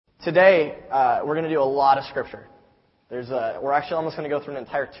Today, we're going to do a lot of scripture. We're actually almost going to go through an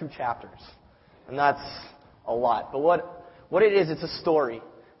entire 2 chapters. And that's a lot. But what it is, it's a story.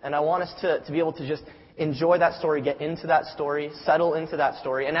 And I want us to be able to just enjoy that story, get into that story, settle into that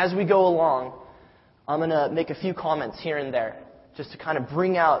story. And as we go along, I'm going to make a few comments here and there, just to kind of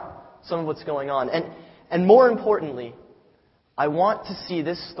bring out some of what's going on. And more importantly, I want to see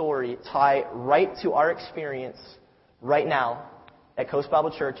this story tie right to our experience right now at Coast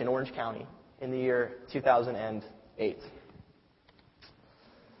Bible Church in Orange County in the year 2008.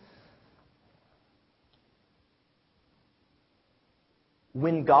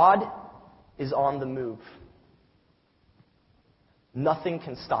 When God is on the move, nothing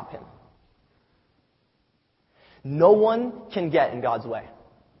can stop Him. No one can get in God's way.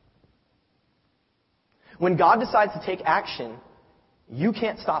 When God decides to take action, you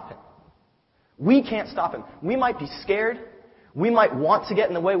can't stop Him. We can't stop Him. We might be scared. We might want to get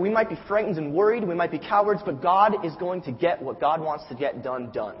in the way. We might be frightened and worried. We might be cowards. But God is going to get what God wants to get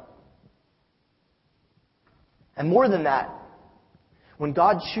done. And more than that, when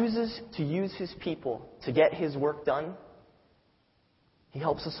God chooses to use His people to get His work done, He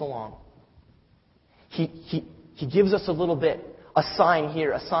helps us along. He gives us a little bit. A sign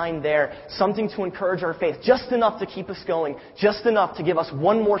here, a sign there, something to encourage our faith, just enough to keep us going, just enough to give us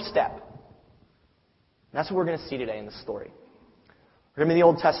one more step. And that's what we're going to see today in this story. We're going to be in the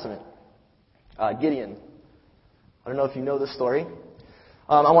Old Testament. Gideon. I don't know if you know this story.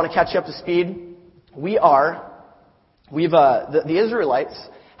 I want to catch you up to speed. The Israelites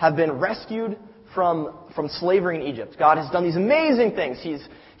have been rescued from slavery in Egypt. God has done these amazing things. He's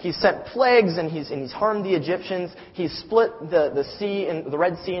sent plagues and he's harmed the Egyptians. He's split the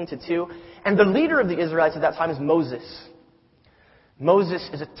Red Sea into 2. And the leader of the Israelites at that time is Moses. Moses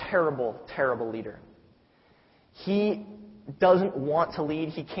is a terrible, terrible leader. He doesn't want to lead.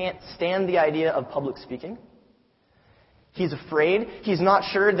 He can't stand the idea of public speaking. He's afraid. He's not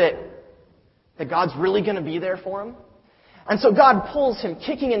sure that God's really going to be there for him. And so God pulls him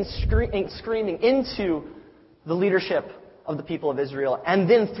kicking and screaming into the leadership of the people of Israel, and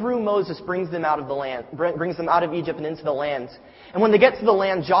then through Moses brings them out of the land, brings them out of Egypt and into the land. And when they get to the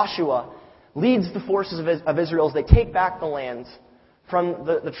land, Joshua leads the forces of Israel as they take back the land from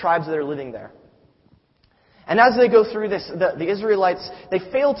the tribes that are living there. And as they go through this, the Israelites, they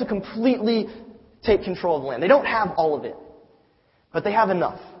fail to completely take control of the land. They don't have all of it, but they have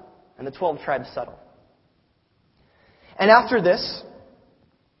enough, and the 12 tribes settle. And after this,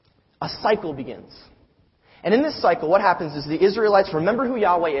 a cycle begins. And in this cycle, what happens is the Israelites remember who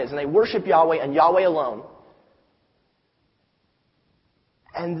Yahweh is, and they worship Yahweh and Yahweh alone.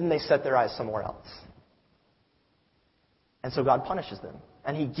 And then they set their eyes somewhere else. And so God punishes them.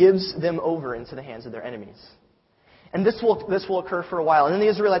 And He gives them over into the hands of their enemies. And this will occur for a while. And then the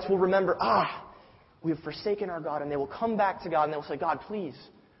Israelites will remember, we have forsaken our God. And they will come back to God and they will say, God, please,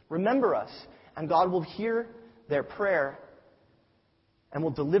 remember us. And God will hear their prayer and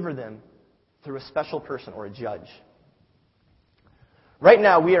will deliver them through a special person or a judge. Right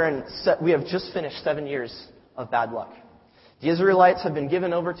now, we have just finished 7 years of bad luck. The Israelites have been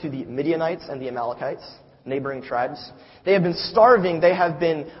given over to the Midianites and the Amalekites, neighboring tribes. They have been starving. They have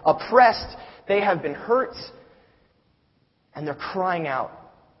been oppressed. They have been hurt. And they're crying out.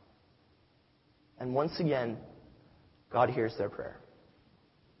 And once again, God hears their prayer.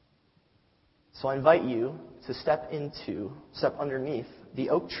 So I invite you to step underneath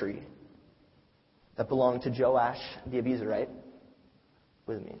the oak tree that belonged to Joash the Abiezrite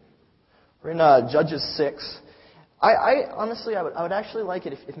with me. We're in Judges 6. I honestly, I would actually like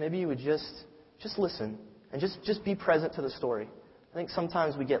it if maybe you would just listen and just be present to the story. I think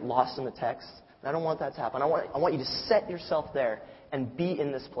sometimes we get lost in the text, and I don't want that to happen. I want you to set yourself there and be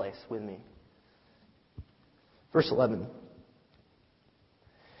in this place with me. Verse 11.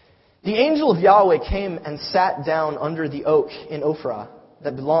 The angel of Yahweh came and sat down under the oak in Ophrah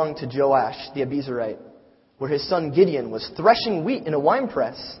that belonged to Joash the Abiezrite, where his son Gideon was threshing wheat in a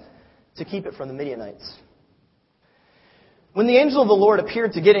winepress to keep it from the Midianites. When the angel of the Lord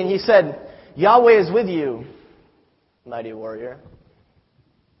appeared to Gideon, he said, Yahweh is with you, mighty warrior.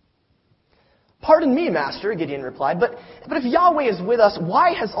 Pardon me, master, Gideon replied, but if Yahweh is with us,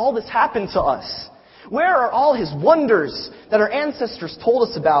 why has all this happened to us? Where are all His wonders that our ancestors told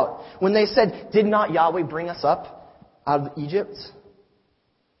us about when they said, did not Yahweh bring us up out of Egypt?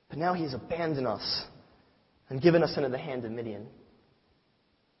 But now He has abandoned us and given us into the hand of Midian.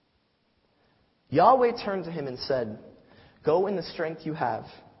 Yahweh turned to him and said, go in the strength you have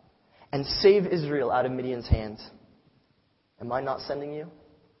and save Israel out of Midian's hand. Am I not sending you?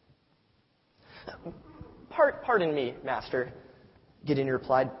 Pardon me, master, Gideon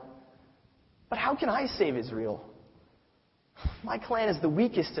replied. But how can I save Israel? My clan is the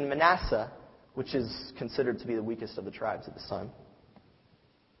weakest in Manasseh, which is considered to be the weakest of the tribes of the sun.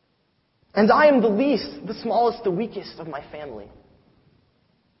 And I am the least, the smallest, the weakest of my family.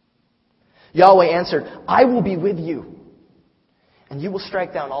 Yahweh answered, I will be with you, and you will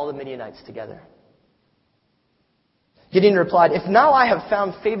strike down all the Midianites together. Gideon replied, if now I have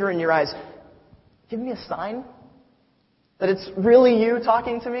found favor in your eyes, give me a sign that it's really you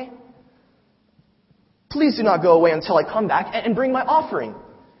talking to me. Please do not go away until I come back and bring my offering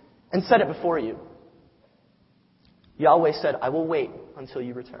and set it before you. Yahweh said, I will wait until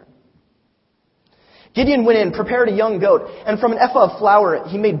you return. Gideon went in, prepared a young goat, and from an ephah of flour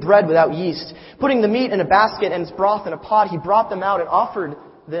he made bread without yeast. Putting the meat in a basket and its broth in a pot, he brought them out and offered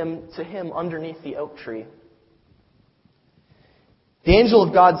them to him underneath the oak tree. The angel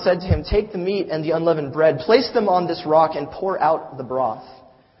of God said to him, take the meat and the unleavened bread, place them on this rock, and pour out the broth.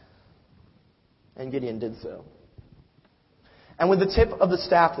 And Gideon did so. And with the tip of the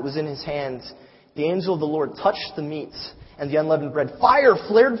staff that was in his hand, the angel of the Lord touched the meat and the unleavened bread. Fire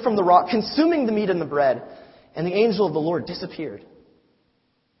flared from the rock, consuming the meat and the bread, and the angel of the Lord disappeared.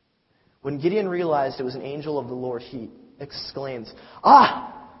 When Gideon realized it was an angel of the Lord, he exclaimed,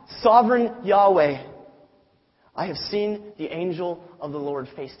 sovereign Yahweh, I have seen the angel of the Lord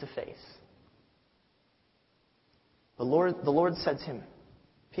face to face. The Lord said to him,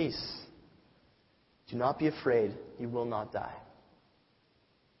 peace. Do not be afraid, you will not die.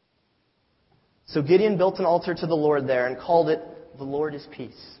 So Gideon built an altar to the Lord there and called it, the Lord is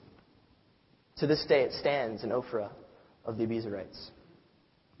peace. To this day it stands in Ophrah of the Abiezrites.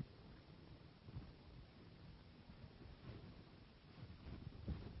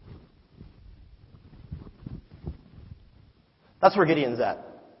 That's where Gideon's at.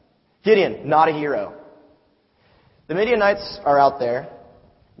 Gideon, not a hero. The Midianites are out there.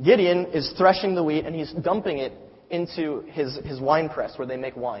 Gideon is threshing the wheat and he's dumping it into his wine press where they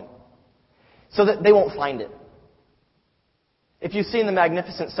make wine, so that they won't find it. If you've seen The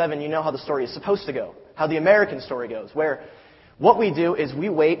Magnificent Seven, you know how the story is supposed to go, how the American story goes, where what we do is we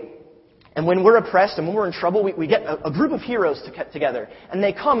wait, and when we're oppressed and when we're in trouble, we get a group of heroes together, and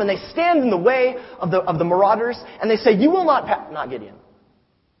they come and they stand in the way of the marauders, and they say, you will not pass. Not Gideon.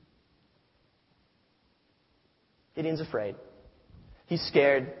 Gideon's afraid. He's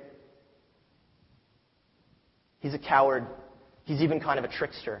scared. He's a coward. He's even kind of a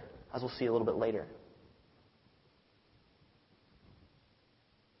trickster, as we'll see a little bit later.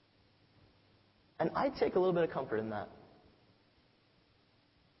 And I take a little bit of comfort in that.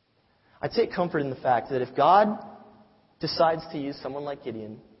 I take comfort in the fact that if God decides to use someone like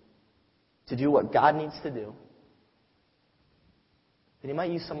Gideon to do what God needs to do, then He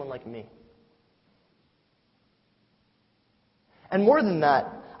might use someone like me. And more than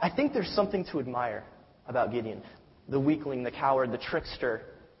that, I think there's something to admire about Gideon, the weakling, the coward, the trickster.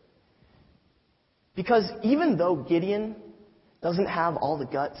 Because even though Gideon doesn't have all the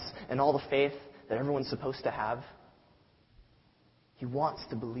guts and all the faith that everyone's supposed to have, he wants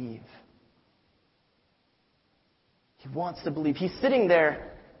to believe. He wants to believe. He's sitting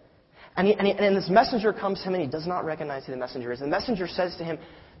there, and this messenger comes to him, and he does not recognize who the messenger is. And the messenger says to him,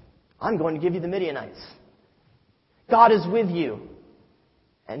 I'm going to give you the Midianites. God is with you.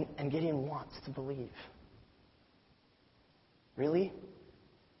 And Gideon wants to believe. Really?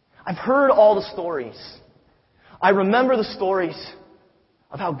 I've heard all the stories. I remember the stories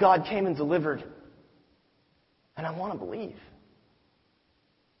of how God came and delivered. And I want to believe.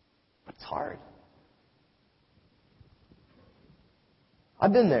 But it's hard.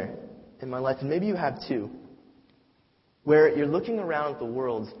 I've been there in my life, and maybe you have too, where you're looking around at the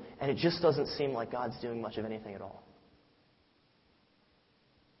world and it just doesn't seem like God's doing much of anything at all.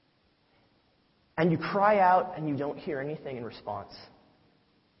 And you cry out and you don't hear anything in response.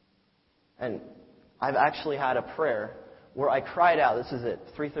 And I've actually had a prayer where I cried out, this is at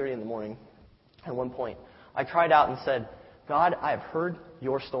 3:30 in the morning, at one point. I cried out and said, God, I have heard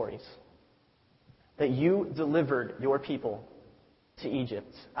your stories. That you delivered your people to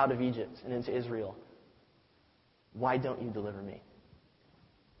Egypt, out of Egypt and into Israel. Why don't you deliver me?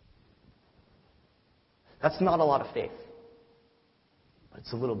 That's not a lot of faith. But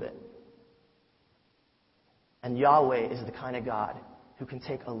it's a little bit. And Yahweh is the kind of God who can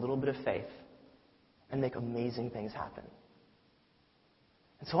take a little bit of faith and make amazing things happen.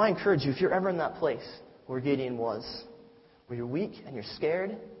 And so I encourage you, if you're ever in that place where Gideon was, where you're weak and you're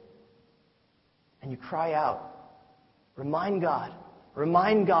scared, and you cry out, remind God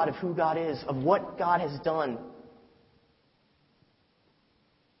of who God is, of what God has done,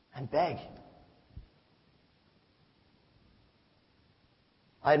 and beg.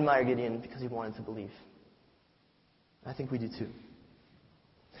 I admire Gideon because he wanted to believe. I think we do too.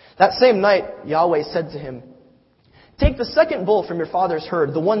 That same night, Yahweh said to him, "Take the second bull from your father's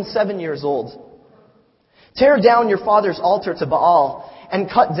herd, the one 7 years old. Tear down your father's altar to Baal and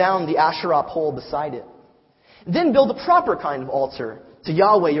cut down the Asherah pole beside it. Then build a proper kind of altar to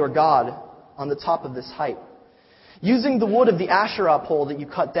Yahweh your God on the top of this height. Using the wood of the Asherah pole that you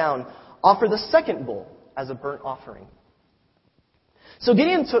cut down, offer the second bull as a burnt offering." So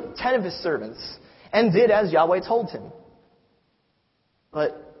Gideon took 10 of his servants and did as Yahweh told him.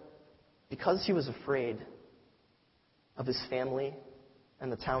 But because he was afraid of his family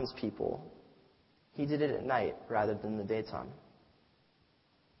and the townspeople, he did it at night rather than the daytime.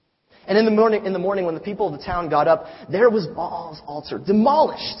 And in the morning, when the people of the town got up, there was Baal's altar,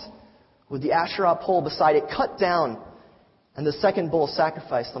 demolished, with the Asherah pole beside it cut down, and the second bull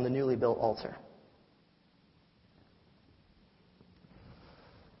sacrificed on the newly built altar.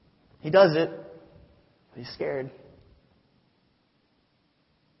 He does it, but he's scared.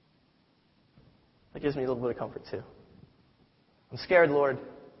 That gives me a little bit of comfort too. I'm scared, Lord.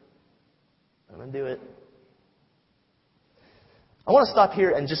 I'm going to do it. I want to stop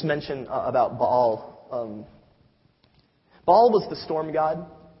here and just mention about Baal. Baal was the storm god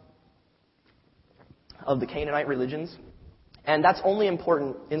of the Canaanite religions. And that's only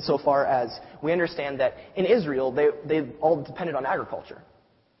important insofar as we understand that in Israel, they all depended on agriculture.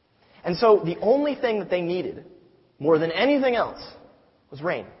 And so the only thing that they needed, more than anything else, was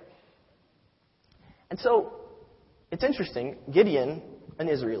rain. And so it's interesting, Gideon, an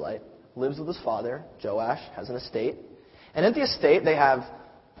Israelite, lives with his father, Joash, has an estate. And at the estate, they have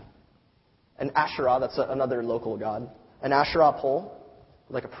an Asherah, that's another local god, an Asherah pole,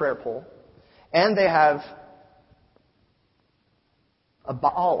 like a prayer pole. And they have a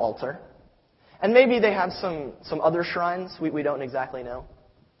Baal altar. And maybe they have some other shrines. We don't exactly know.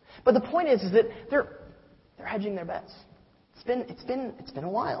 But the point is that they're hedging their bets. It's been a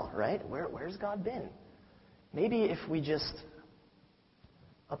while, right? Where's God been? Maybe if we just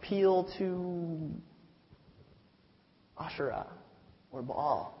appeal to Asherah or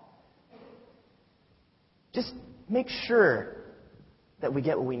Baal, just make sure that we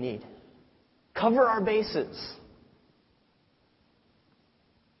get what we need. Cover our bases.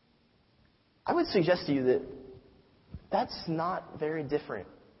 I would suggest to you that that's not very different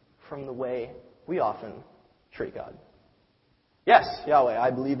from the way we often treat God. Yes, Yahweh,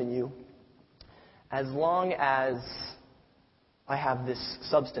 I believe in you. As long as I have this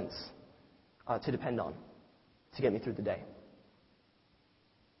substance to depend on to get me through the day.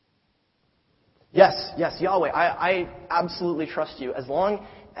 Yes, Yahweh, I absolutely trust you as long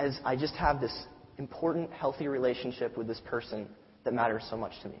as I just have this important, healthy relationship with this person that matters so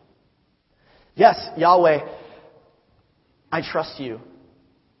much to me. Yes, Yahweh, I trust you.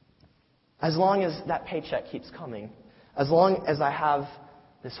 As long as that paycheck keeps coming, as long as I have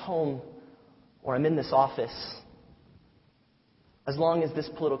this home or I'm in this office, as long as this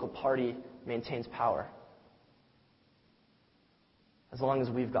political party maintains power, as long as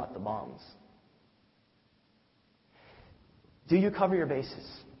we've got the bombs. Do you cover your bases?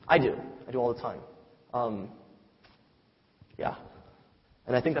 I do. I do all the time. Yeah.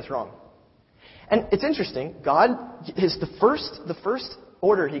 And I think that's wrong. And it's interesting. God, the first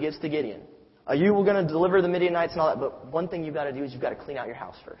order he gives to Gideon. You were going to deliver the Midianites and all that, but one thing you've got to do is you've got to clean out your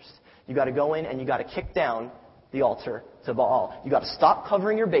house first. You've got to go in and you've got to kick down the altar to Baal. You've got to stop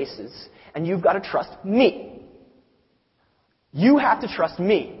covering your bases, and you've got to trust me. You have to trust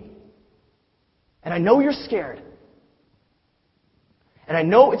me. And I know you're scared. And I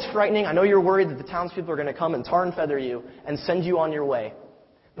know it's frightening. I know you're worried that the townspeople are going to come and tar and feather you and send you on your way.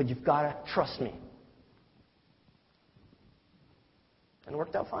 But you've got to trust me. And it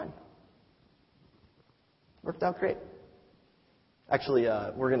worked out fine. Worked out great. Actually,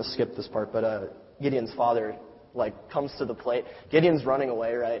 we're going to skip this part, but Gideon's father comes to the plate. Gideon's running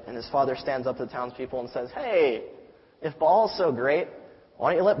away, right? And his father stands up to the townspeople and says, "Hey, if Baal's so great,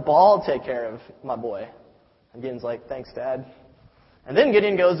 why don't you let Baal take care of my boy?" And Gideon's like, "Thanks, Dad." And then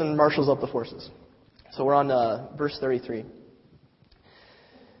Gideon goes and marshals up the forces. So we're on verse 33.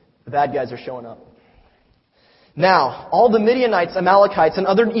 The bad guys are showing up. Now, all the Midianites, Amalekites, and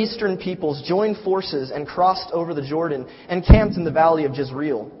other eastern peoples joined forces and crossed over the Jordan and camped in the valley of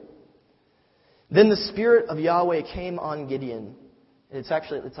Jezreel. Then the Spirit of Yahweh came on Gideon. It's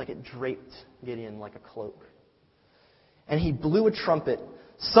like it draped Gideon like a cloak. And he blew a trumpet,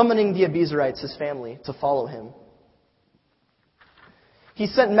 summoning the Abiezrites, his family, to follow him. He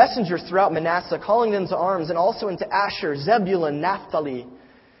sent messengers throughout Manasseh, calling them to arms, and also into Asher, Zebulun, Naphtali,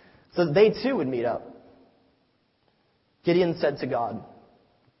 so that they too would meet up. Gideon said to God,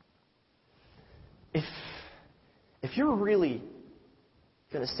 if you're really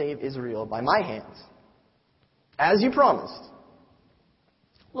going to save Israel by my hands, as you promised,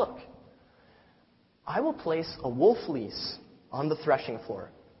 look, I will place a wool fleece on the threshing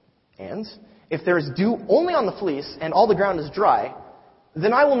floor. And if there is dew only on the fleece and all the ground is dry,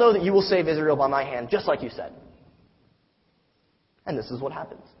 then I will know that you will save Israel by my hand, just like you said. And this is what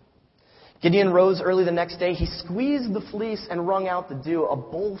happened. Gideon rose early the next day. He squeezed the fleece and wrung out the dew, a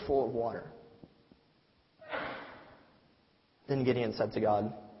bowl full of water. Then Gideon said to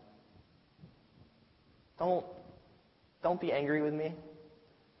God, Don't be angry with me.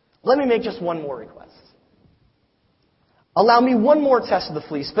 Let me make just one more request. Allow me one more test of the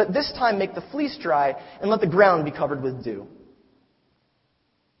fleece, but this time make the fleece dry and let the ground be covered with dew.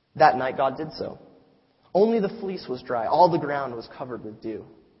 That night God did so. Only the fleece was dry. All the ground was covered with dew.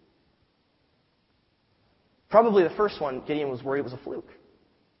 Probably the first one, Gideon was worried was a fluke,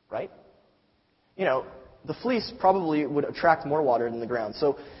 right? The fleece probably would attract more water than the ground.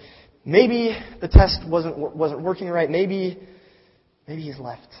 So maybe the test wasn't working right. Maybe he's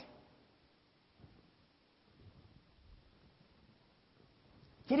left.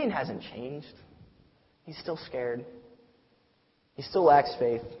 Gideon hasn't changed. He's still scared. He still lacks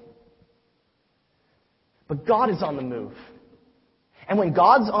faith. But God is on the move. And when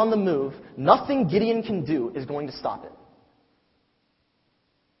God's on the move, nothing Gideon can do is going to stop it.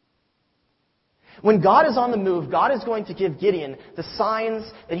 When God is on the move, God is going to give Gideon the signs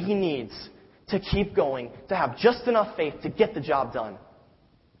that he needs to keep going, to have just enough faith to get the job done.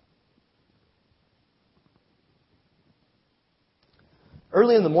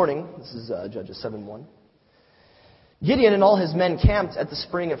 Early in the morning, this is Judges 7:1, Gideon and all his men camped at the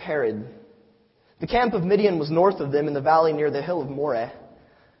spring of Harod. The camp of Midian was north of them in the valley near the hill of Moreh.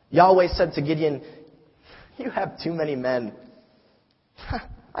 Yahweh said to Gideon, "You have too many men.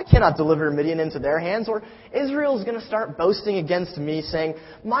 I cannot deliver Midian into their hands, or Israel is going to start boasting against me, saying,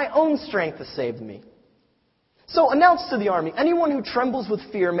 'My own strength has saved me.' So announce to the army, anyone who trembles with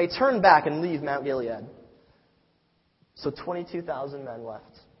fear may turn back and leave Mount Gilead." So 22,000 men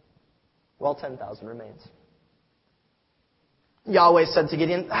left, while 10,000 remains. Yahweh said to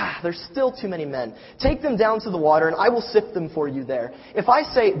Gideon, "There's still too many men. Take them down to the water, and I will sift them for you there. If I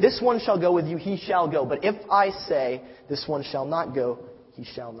say, 'This one shall go with you,' he shall go. But if I say, 'This one shall not go,' he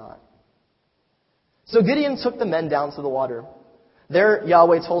shall not." So Gideon took the men down to the water. There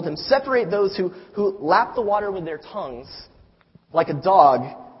Yahweh told him, "Separate those who lap the water with their tongues, like a dog,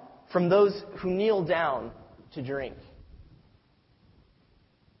 from those who kneel down to drink."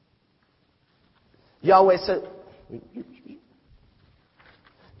 Yahweh said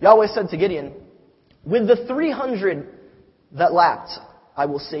to Gideon, "With the 300 that lapped, I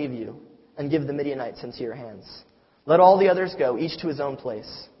will save you and give the Midianites into your hands. Let all the others go, each to his own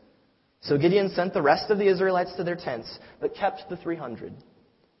place." So Gideon sent the rest of the Israelites to their tents, but kept the 300,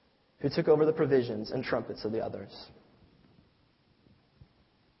 who took over the provisions and trumpets of the others.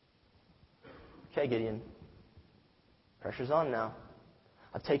 Okay, Gideon. Pressure's on now.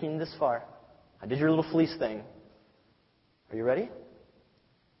 I've taken you this far. I did your little fleece thing. Are you ready?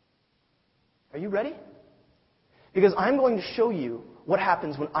 Are you ready? Because I'm going to show you what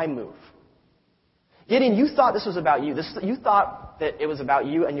happens when I move. Gideon, you thought this was about you. You thought that it was about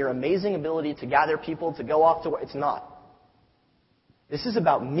you and your amazing ability to gather people, to go off to war. It's not. This is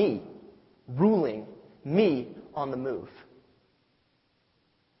about me ruling, me on the move.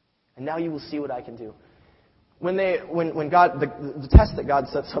 And now you will see what I can do. When God, the test that God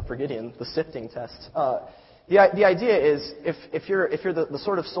sets up for Gideon, the sifting test, the idea is if you're the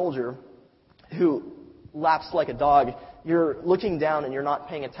sort of soldier who laps like a dog, you're looking down and you're not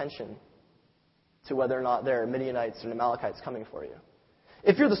paying attention to whether or not there are Midianites and Amalekites coming for you.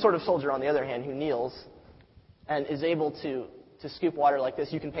 If you're the sort of soldier, on the other hand, who kneels and is able to scoop water like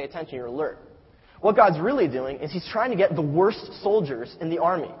this, you can pay attention, you're alert. What God's really doing is He's trying to get the worst soldiers in the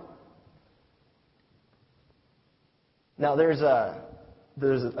army. Now, there's a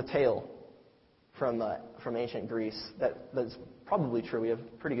tale from ancient Greece that's probably true. We have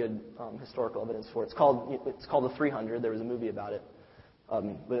pretty good historical evidence for it. It's called the 300. There was a movie about it,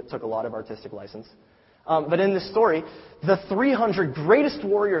 but it took a lot of artistic license. But in this story, the 300 greatest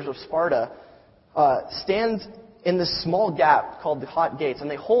warriors of Sparta stand in this small gap called the Hot Gates, and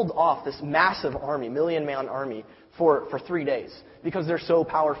they hold off this massive army, million-man army, for 3 days because they're so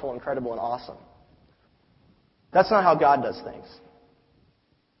powerful, incredible, and awesome. That's not how God does things.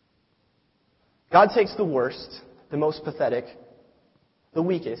 God takes the worst, the most pathetic, the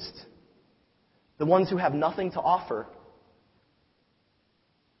weakest, the ones who have nothing to offer,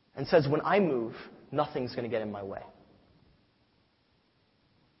 and says, when I move, nothing's going to get in my way.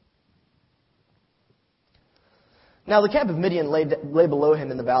 Now the camp of Midian lay below him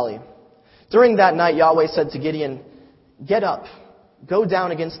in the valley. During that night, Yahweh said to Gideon, "Get up, go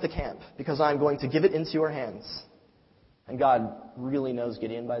down against the camp, because I am going to give it into your hands." And God really knows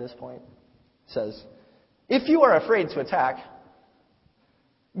Gideon by this point. He says, "If you are afraid to attack,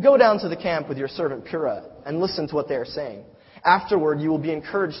 go down to the camp with your servant Purah and listen to what they are saying. Afterward, you will be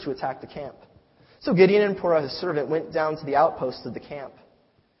encouraged to attack the camp." So Gideon and Purah, his servant, went down to the outposts of the camp.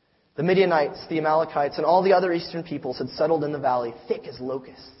 The Midianites, the Amalekites, and all the other eastern peoples had settled in the valley, thick as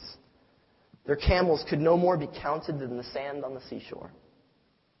locusts. Their camels could no more be counted than the sand on the seashore.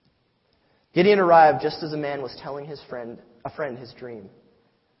 Gideon arrived just as a man was telling a friend his dream.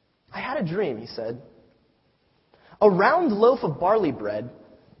 "I had a dream," he said. "A round loaf of barley bread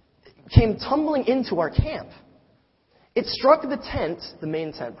came tumbling into our camp. It struck the tent," the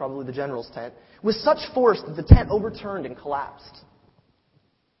main tent, probably the general's tent, "with such force that the tent overturned and collapsed."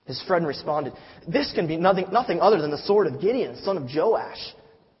 His friend responded, "This can be nothing other than the sword of Gideon, son of Joash,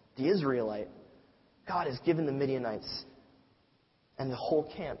 the Israelite. God has given the Midianites and the whole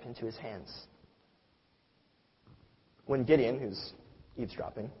camp into his hands." When Gideon, who's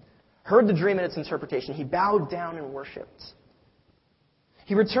eavesdropping, heard the dream and its interpretation, he bowed down and worshipped.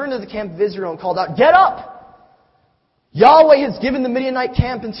 He returned to the camp of Israel and called out, "Get up! Yahweh has given the Midianite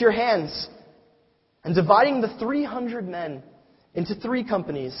camp into your hands." And dividing the 300 men into 3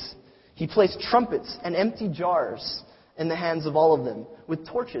 companies, he placed trumpets and empty jars in the hands of all of them, with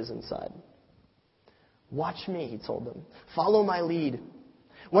torches inside. "Watch me," he told them. "Follow my lead.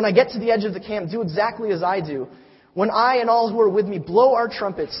 When I get to the edge of the camp, do exactly as I do. When I and all who are with me blow our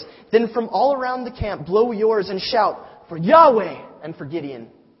trumpets, then from all around the camp blow yours and shout, 'For Yahweh and for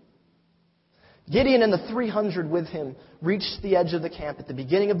Gideon.'" Gideon and the 300 with him reached the edge of the camp at the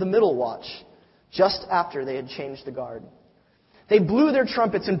beginning of the middle watch, just after they had changed the guard. They blew their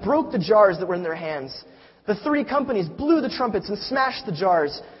trumpets and broke the jars that were in their hands. The 3 companies blew the trumpets and smashed the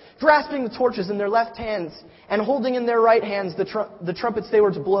jars, grasping the torches in their left hands and holding in their right hands the trumpets they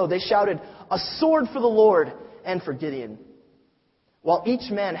were to blow. They shouted, "A sword for the Lord and for Gideon." While each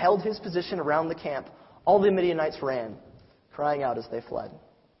man held his position around the camp, all the Midianites ran, crying out as they fled.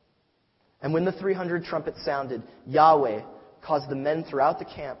 And when the 300 trumpets sounded, Yahweh caused the men throughout the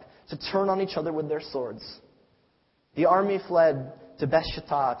camp to turn on each other with their swords. The army fled to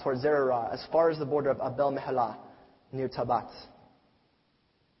Beth-Shittah toward Zererah, as far as the border of Abel-Meholah, near Tabat.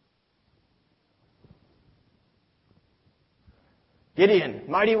 Gideon,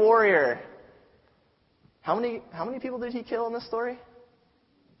 mighty warrior. How many people did he kill in this story?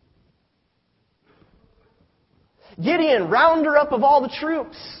 Gideon, rounder up of all the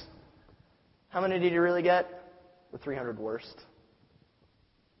troops. How many did he really get? The 300 worst.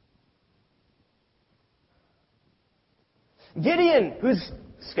 Gideon, who's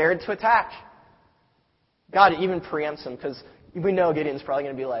scared to attack. God even preempts him, because we know Gideon's probably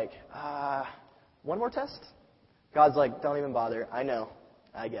going to be like, one more test? God's like, "Don't even bother. I know.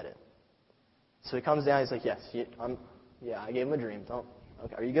 I get it." So he comes down, he's like, "Yes, I gave him a dream.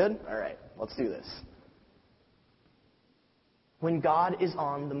 Okay, are you good? All right, let's do this." When God is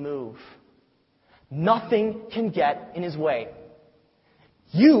on the move, nothing can get in his way.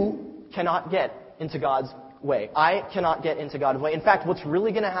 You cannot get into God's way. I cannot get into God's way. In fact, what's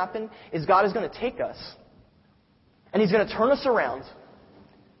really going to happen is God is going to take us, and he's going to turn us around,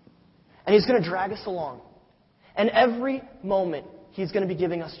 and he's going to drag us along. And every moment, he's going to be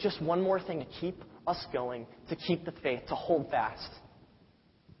giving us just one more thing to keep us going, to keep the faith, to hold fast.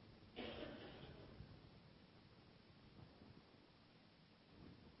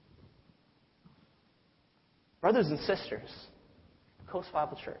 Brothers and sisters, Coast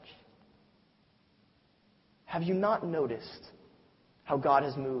Bible Church, have you not noticed how God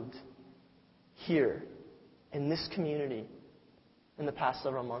has moved here in this community in the past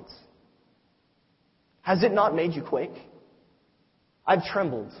several months? Has it not made you quake? I've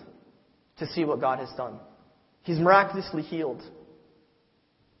trembled to see what God has done. He's miraculously healed.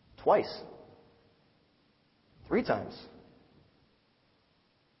 Twice. 3 times.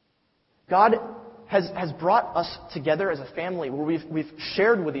 God has brought us together as a family where we've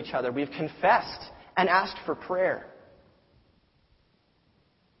shared with each other, we've confessed and asked for prayer.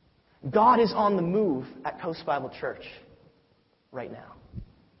 God is on the move at Coast Bible Church right now.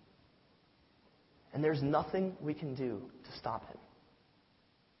 And there's nothing we can do to stop him.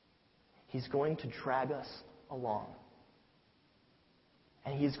 He's going to drag us along.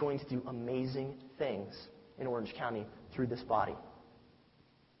 And he's going to do amazing things in Orange County through this body.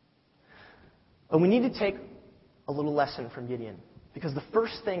 But we need to take a little lesson from Gideon. Because the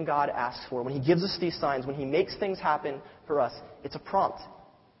first thing God asks for, when he gives us these signs, when he makes things happen for us, it's a prompt.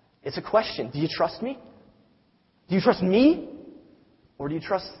 It's a question. Do you trust me? Do you trust me? Or do you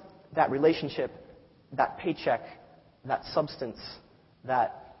trust that relationship, that paycheck, that substance,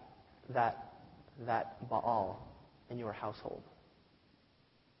 that Baal in your household?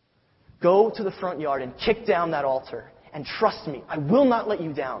 Go to the front yard and kick down that altar. And trust me, I will not let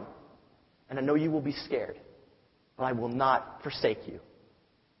you down. And I know you will be scared. But I will not forsake you.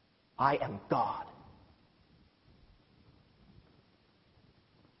 I am God.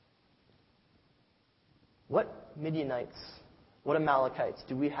 What Midianites, what Amalekites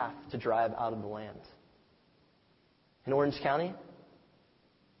do we have to drive out of the land? In Orange County?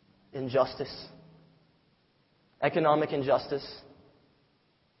 Injustice. Economic injustice.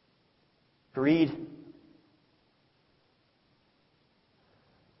 Greed.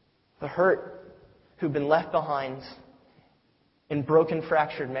 The hurt who've been left behind in broken,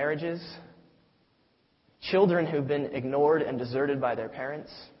 fractured marriages. Children who've been ignored and deserted by their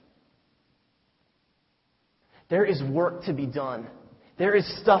parents. There is work to be done. There is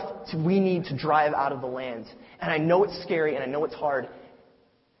stuff we need to drive out of the land. And I know it's scary and I know it's hard.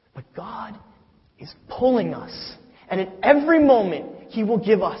 But God is pulling us. And in every moment, He will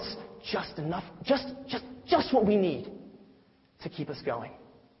give us just enough, just what we need to keep us going.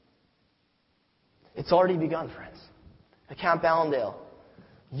 It's already begun, friends. At Camp Allendale,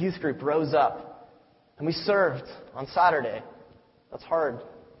 youth group rose up. And we served on Saturday. That's hard.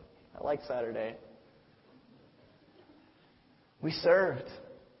 I like Saturday. We served.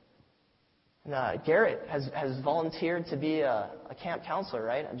 And Garrett has volunteered to be a camp counselor,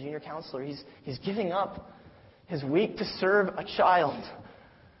 right? A junior counselor. He's giving up his week to serve a child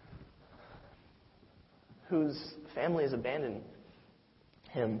whose family has abandoned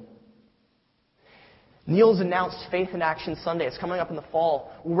him. Neil's announced Faith in Action Sunday. It's coming up in the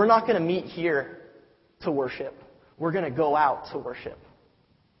fall. We're not going to meet here to worship. We're going to go out to worship.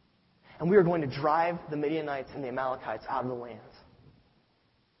 And we are going to drive the Midianites and the Amalekites out of the land.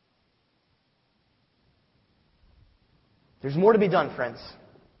 There's more to be done, friends.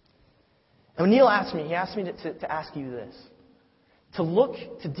 And when Neil asked me, he asked me to ask you this. To look,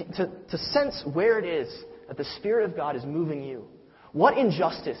 to sense where it is that the Spirit of God is moving you. What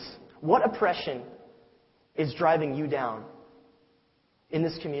injustice, what oppression is driving you down in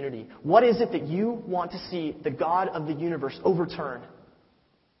this community? What is it that you want to see the God of the universe overturn?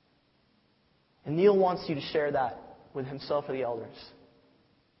 And Neil wants you to share that with himself or the elders.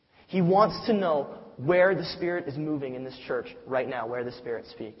 He wants to know where the Spirit is moving in this church right now, where the Spirit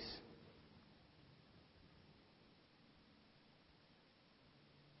speaks.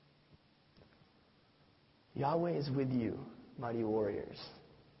 Yahweh is with you, mighty warriors.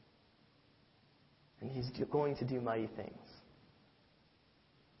 And He's going to do mighty things.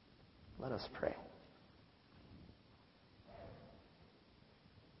 Let us pray.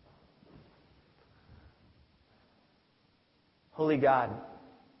 Holy God,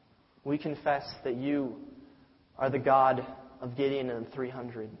 we confess that You are the God of Gideon and the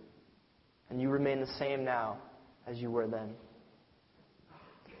 300. And You remain the same now as You were then.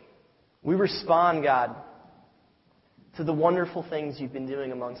 We respond, God, to the wonderful things You've been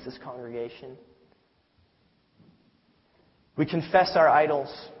doing amongst this congregation. We confess our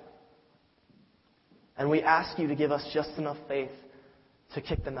idols. And we ask You to give us just enough faith to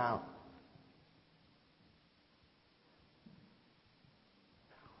kick them out.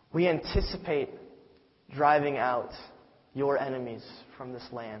 We anticipate driving out Your enemies from this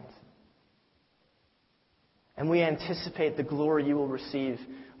land. And we anticipate the glory You will receive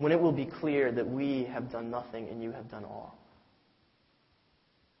when it will be clear that we have done nothing and You have done all.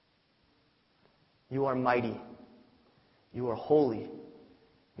 You are mighty. You are holy.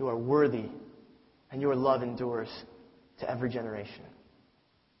 You are worthy. And Your love endures to every generation.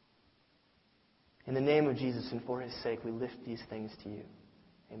 In the name of Jesus and for His sake, we lift these things to You.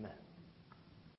 Amen.